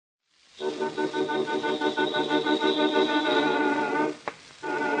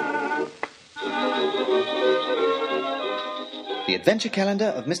Adventure Calendar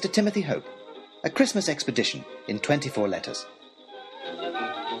of Mr. Timothy Hope. A Christmas Expedition in 24 letters.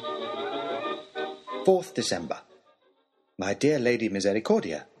 4th December. My dear Lady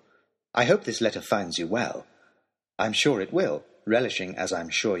Misericordia, I hope this letter finds you well. I'm sure it will, relishing, as I'm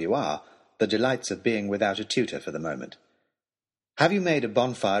sure you are, the delights of being without a tutor for the moment. Have you made a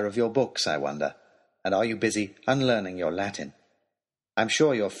bonfire of your books, I wonder, and are you busy unlearning your Latin? I'm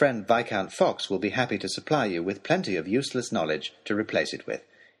sure your friend Viscount Fox will be happy to supply you with plenty of useless knowledge to replace it with.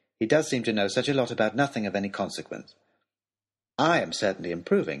 He does seem to know such a lot about nothing of any consequence. I am certainly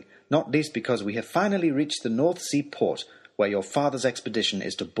improving, not least because we have finally reached the North Sea port where your father's expedition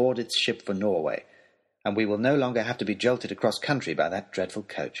is to board its ship for Norway, and we will no longer have to be jolted across country by that dreadful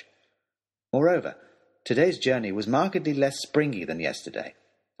coach. Moreover, today's journey was markedly less springy than yesterday,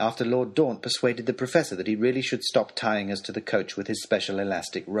 after Lord Daunt persuaded the Professor that he really should stop tying us to the coach with his special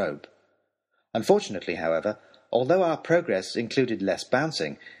elastic rope. Unfortunately, however, although our progress included less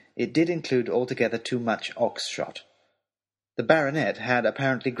bouncing, it did include altogether too much Oxshott. The Baronet had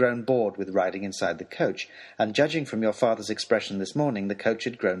apparently grown bored with riding inside the coach, and judging from your father's expression this morning, the coach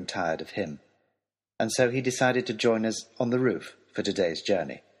had grown tired of him. And so he decided to join us on the roof for today's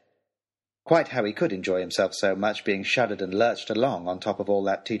journey. Quite how he could enjoy himself so much being shuddered and lurched along on top of all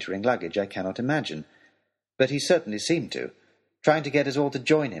that teetering luggage I cannot imagine. But he certainly seemed to, trying to get us all to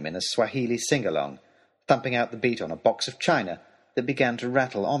join him in a Swahili sing-along, thumping out the beat on a box of china that began to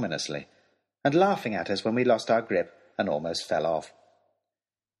rattle ominously, and laughing at us when we lost our grip and almost fell off.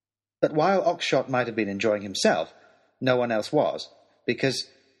 But while Oxshott might have been enjoying himself, no one else was, because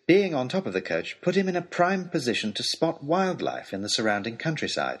being on top of the coach put him in a prime position to spot wildlife in the surrounding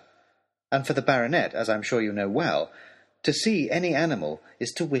countryside. And for the Baronet, as I'm sure you know well, to see any animal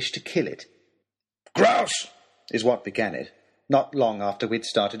is to wish to kill it. "Grouse!" is what began it, not long after we'd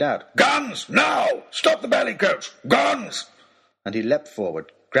started out. "Guns! Now! Stop the belly coach! Guns!" And he leapt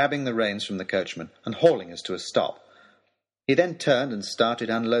forward, grabbing the reins from the coachman and hauling us to a stop. He then turned and started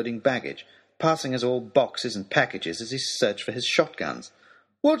unloading baggage, passing us all boxes and packages as he searched for his shotguns.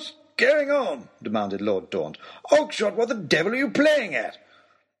 "What's going on?" demanded Lord Daunt. "Oxshott, what the devil are you playing at?"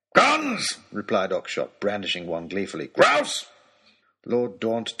 "Guns!" replied Oxshott, brandishing one gleefully. "Grouse!" Lord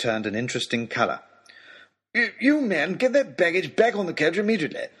Daunt turned an interesting colour. You men, get that baggage back on the coach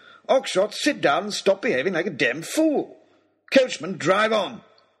immediately. Oxshott, sit down and stop behaving like a damned fool. Coachman, drive on."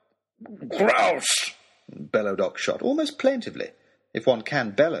 "Grouse!" bellowed Oxshott, almost plaintively, if one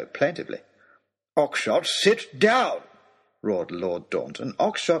can bellow plaintively. "Oxshott, sit down!" roared Lord Daunt, and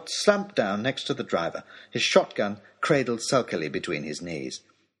Oxshott slumped down next to the driver, his shotgun cradled sulkily between his knees.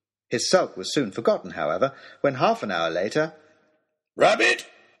 His sulk was soon forgotten, however, when half an hour later... "Rabbit!"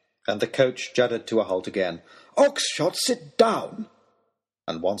 and the coach juddered to a halt again. "Oxshott, sit down!"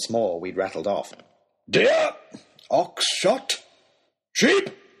 And once more we rattled off. "Deer! Oxshott! Sheep!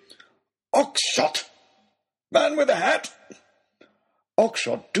 Oxshott! Man with a hat!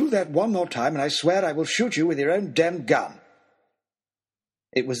 Oxshott, do that one more time, and I swear I will shoot you with your own damned gun."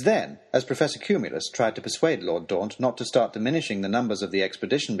 It was then, as Professor Cumulus tried to persuade Lord Daunt not to start diminishing the numbers of the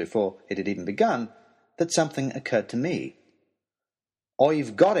expedition before it had even begun, that something occurred to me.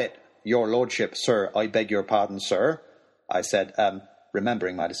 "I've got it, your lordship, sir, I beg your pardon, sir," I said,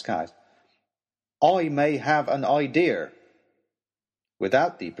 remembering my disguise. "I may have an idea."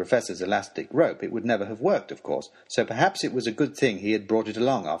 Without the Professor's elastic rope, it would never have worked, of course, so perhaps it was a good thing he had brought it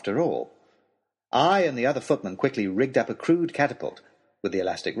along after all. I and the other footman quickly rigged up a crude catapult, with the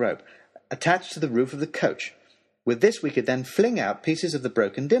elastic rope, attached to the roof of the coach. With this we could then fling out pieces of the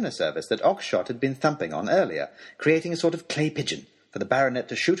broken dinner service that Oxshott had been thumping on earlier, creating a sort of clay pigeon for the Baronet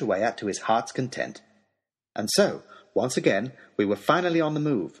to shoot away at to his heart's content. And so, once again, we were finally on the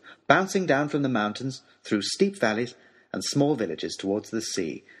move, bouncing down from the mountains, through steep valleys and small villages towards the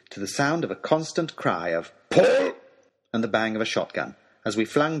sea, to the sound of a constant cry of "Pull!" and the bang of a shotgun, as we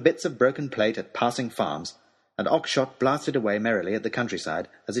flung bits of broken plate at passing farms, and Oxshott blasted away merrily at the countryside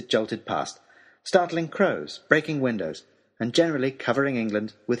as it jolted past, startling crows, breaking windows, and generally covering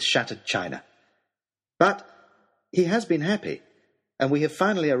England with shattered china. But he has been happy, and we have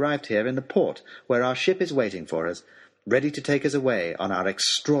finally arrived here in the port, where our ship is waiting for us, ready to take us away on our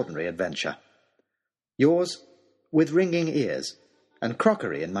extraordinary adventure. Yours, with ringing ears, and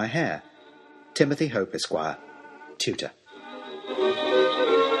crockery in my hair, Timothy Hope, Esquire, Tutor.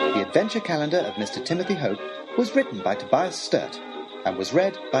 The Adventure Calendar of Mr. Timothy Hope was written by Tobias Sturt, and was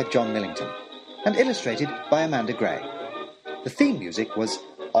read by John Millington, and illustrated by Amanda Gray. The theme music was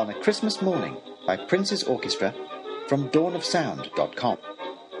On a Christmas Morning by Prince's Orchestra from dawnofsound.com.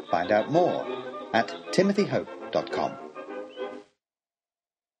 Find out more at timothyhope.com.